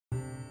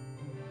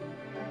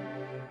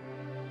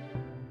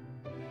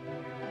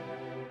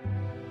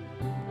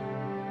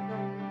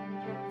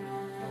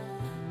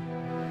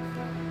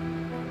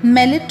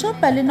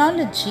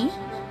Melittopalynology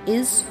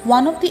is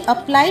one of the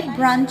applied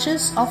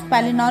branches of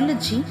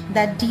palynology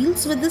that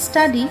deals with the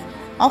study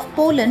of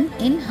pollen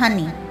in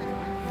honey.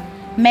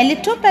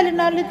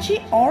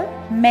 Melittopalynology or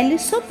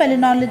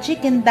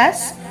Melissopalynology can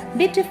thus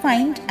be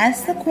defined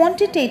as the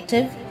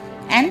quantitative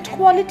and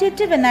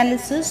qualitative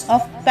analysis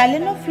of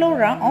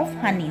polleniflora of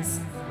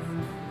honeys.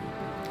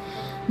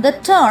 The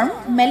term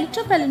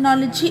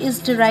Melittopalynology is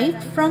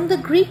derived from the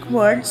Greek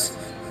words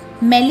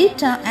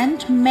melita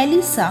and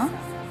melissa,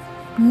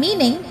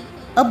 meaning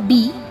a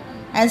bee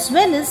as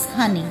well as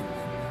honey.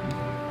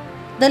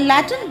 The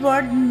Latin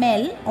word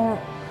mel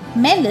or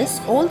melis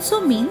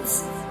also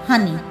means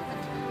honey.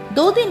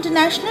 Though the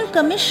International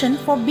Commission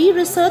for Bee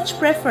Research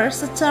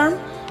prefers the term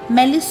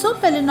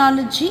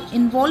Melissopalynology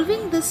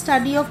involving the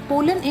study of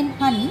pollen in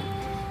honey,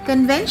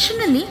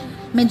 conventionally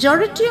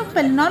majority of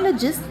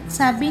palynologists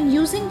have been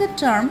using the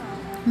term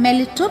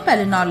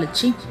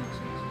Melittopalynology.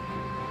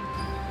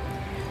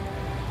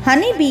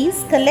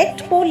 Honeybees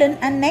collect pollen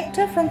and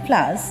nectar from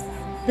flowers.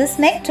 This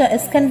nectar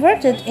is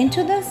converted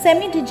into the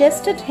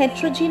semi-digested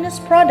heterogeneous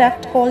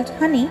product called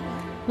honey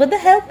with the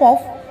help of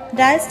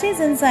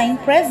diastase enzyme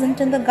present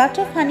in the gut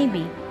of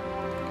honeybee.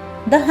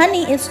 The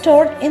honey is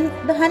stored in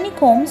the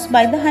honeycombs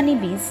by the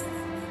honeybees.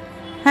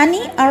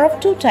 Honey are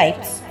of two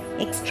types,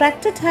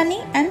 extracted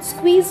honey and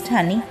squeezed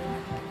honey.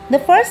 The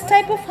first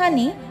type of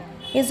honey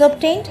is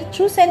obtained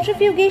through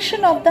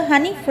centrifugation of the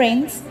honey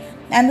frames,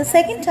 and the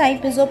second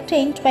type is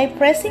obtained by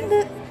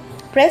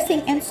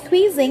pressing and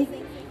squeezing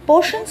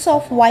portions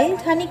of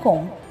wild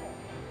honeycomb.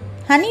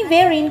 Honey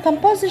vary in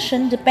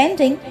composition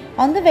depending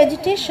on the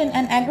vegetation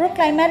and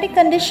agroclimatic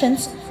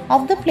conditions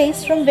of the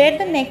place from where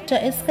the nectar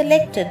is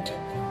collected.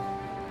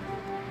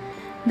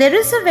 There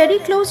is a very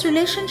close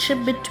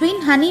relationship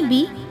between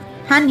honeybee,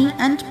 honey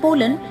and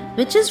pollen,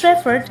 which is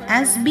referred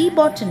as bee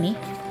botany.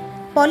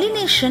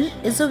 Pollination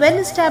is a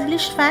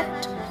well-established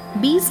fact.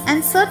 Bees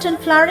and certain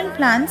flowering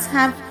plants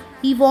have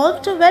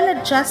evolved a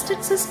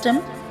well-adjusted system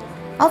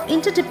of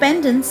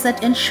interdependence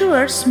that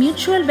ensures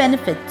mutual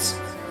benefits.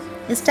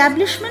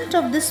 Establishment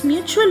of this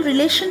mutual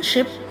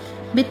relationship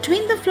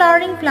between the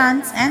flowering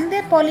plants and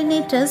their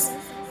pollinators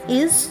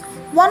is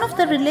one of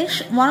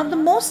the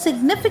most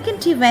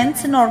significant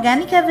events in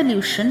organic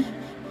evolution.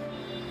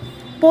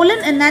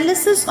 Pollen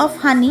analysis of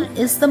honey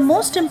is the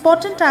most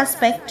important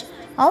aspect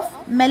of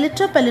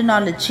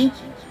Melittopalynology.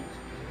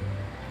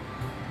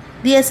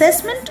 The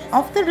assessment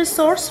of the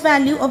resource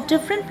value of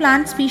different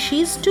plant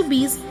species to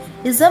bees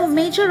is a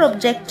major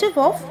objective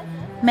of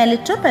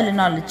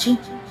Melittopalynology.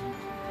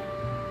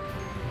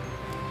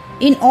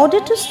 In order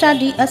to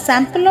study a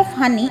sample of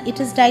honey, it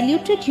is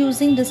diluted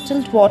using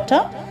distilled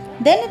water,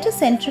 then it is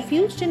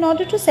centrifuged in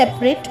order to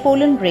separate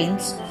pollen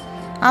grains.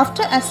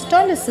 After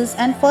acetylosis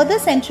and further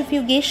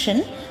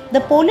centrifugation,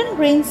 the pollen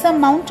grains are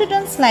mounted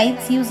on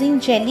slides using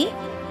jelly,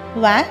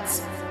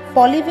 wax,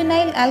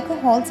 polyvinyl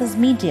alcohols as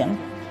medium.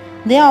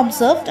 They are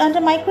observed under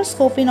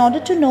microscope in order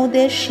to know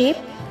their shape,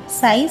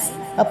 size,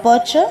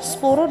 aperture,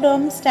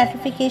 sporoderm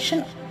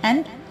stratification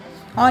and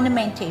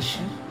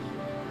ornamentation.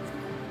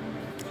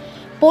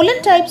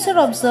 Pollen types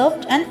are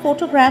observed and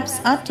photographs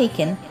are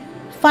taken.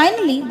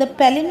 Finally, the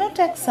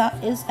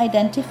pollenotaxa is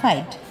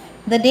identified.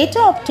 The data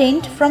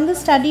obtained from the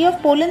study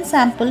of pollen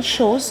sample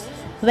shows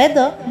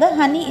whether the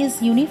honey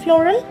is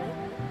unifloral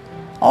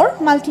or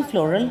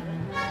multifloral.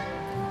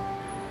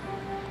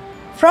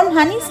 From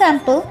honey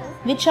sample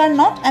which are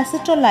not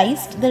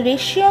acetolized, the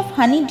ratio of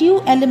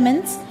honeydew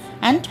elements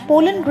and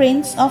pollen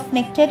grains of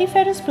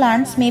nectariferous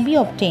plants may be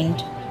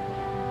obtained.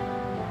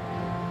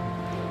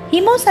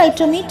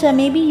 Hemocytometer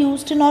may be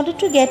used in order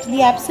to get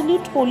the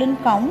absolute pollen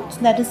count,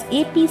 that is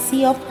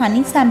APC, of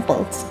honey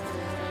samples.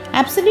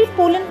 Absolute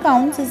pollen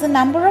counts is the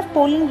number of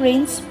pollen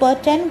grains per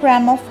 10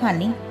 gram of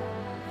honey.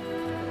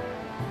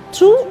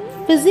 Through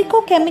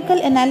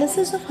physicochemical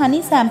analysis of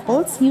honey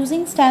samples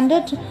using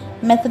standard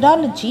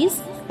methodologies,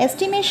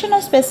 estimation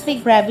of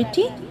specific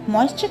gravity,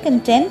 moisture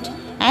content,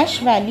 ash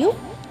value,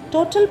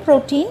 total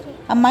protein,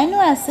 amino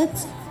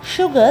acids,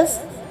 sugars,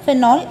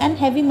 phenol and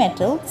heavy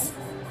metals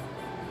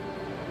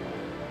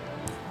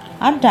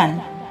are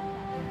done.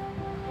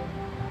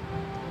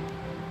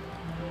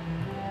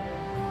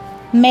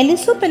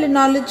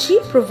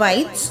 Melissopalynology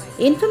provides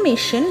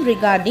information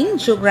regarding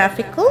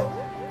geographical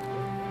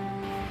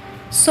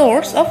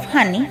source of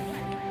honey,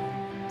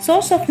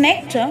 source of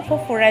nectar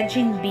for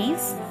foraging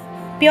bees,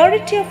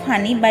 purity of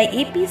honey by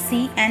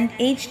APC and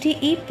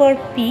HDE per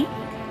P,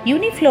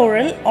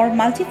 unifloral or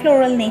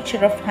multifloral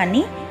nature of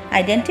honey,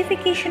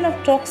 identification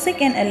of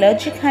toxic and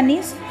allergic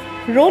honeys,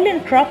 role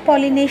in crop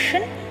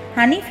pollination,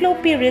 honey flow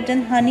period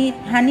and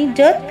honey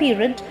dearth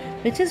period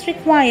which is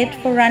required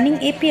for running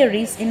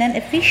apiaries in an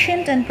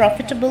efficient and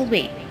profitable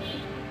way.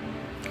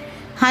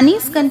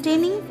 Honeys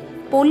containing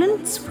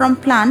pollens from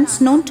plants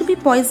known to be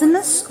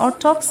poisonous or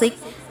toxic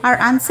are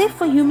unsafe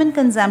for human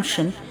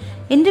consumption.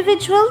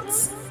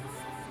 Individuals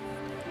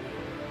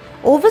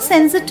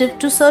oversensitive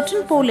to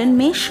certain pollen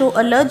may show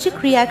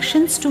allergic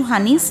reactions to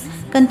honeys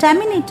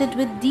contaminated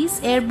with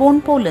these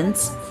airborne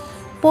pollens.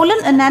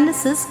 Pollen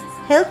analysis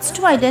helps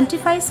to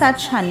identify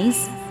such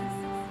honeys.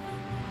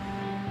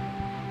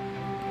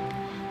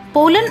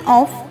 Pollen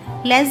of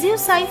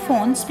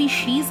Lasiosiphon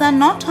species are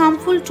not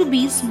harmful to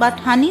bees, but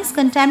honeys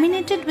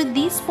contaminated with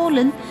these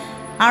pollen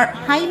are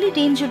highly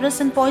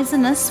dangerous and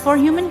poisonous for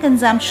human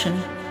consumption.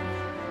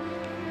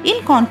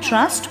 In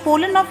contrast,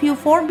 pollen of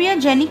Euphorbia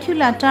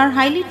geniculata are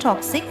highly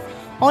toxic,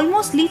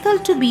 almost lethal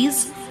to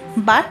bees,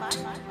 but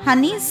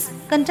honeys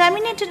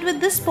contaminated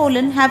with this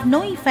pollen have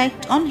no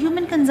effect on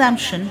human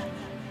consumption.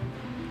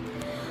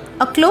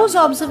 A close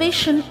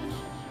observation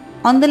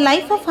on the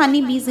life of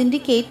honeybees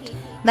indicate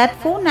that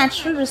 4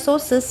 natural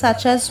resources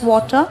such as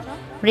water,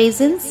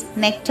 raisins,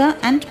 nectar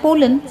and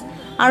pollen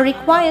are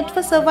required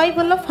for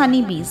survival of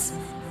honeybees.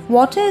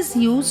 Water is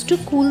used to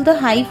cool the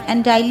hive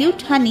and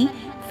dilute honey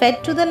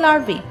fed to the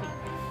larvae.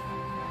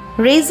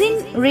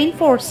 Resin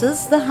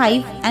reinforces the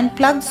hive and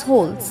plugs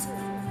holes.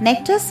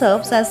 Nectar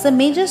serves as the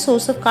major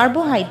source of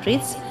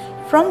carbohydrates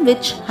from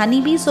which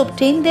honeybees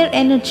obtain their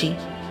energy.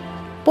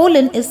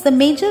 Pollen is the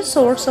major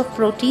source of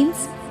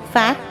proteins,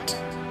 fat,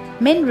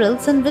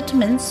 minerals and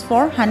vitamins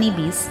for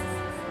honeybees.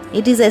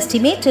 It is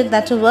estimated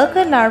that a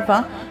worker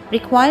larva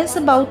requires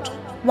about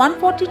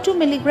 142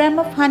 mg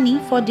of honey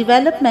for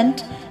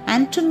development,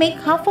 and to make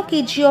half a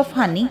kg of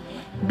honey,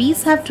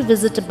 bees have to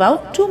visit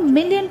about 2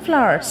 million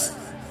flowers.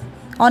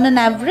 On an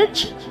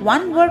average,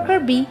 one worker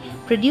bee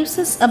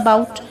produces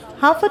about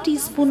half a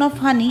teaspoon of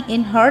honey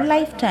in her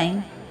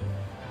lifetime.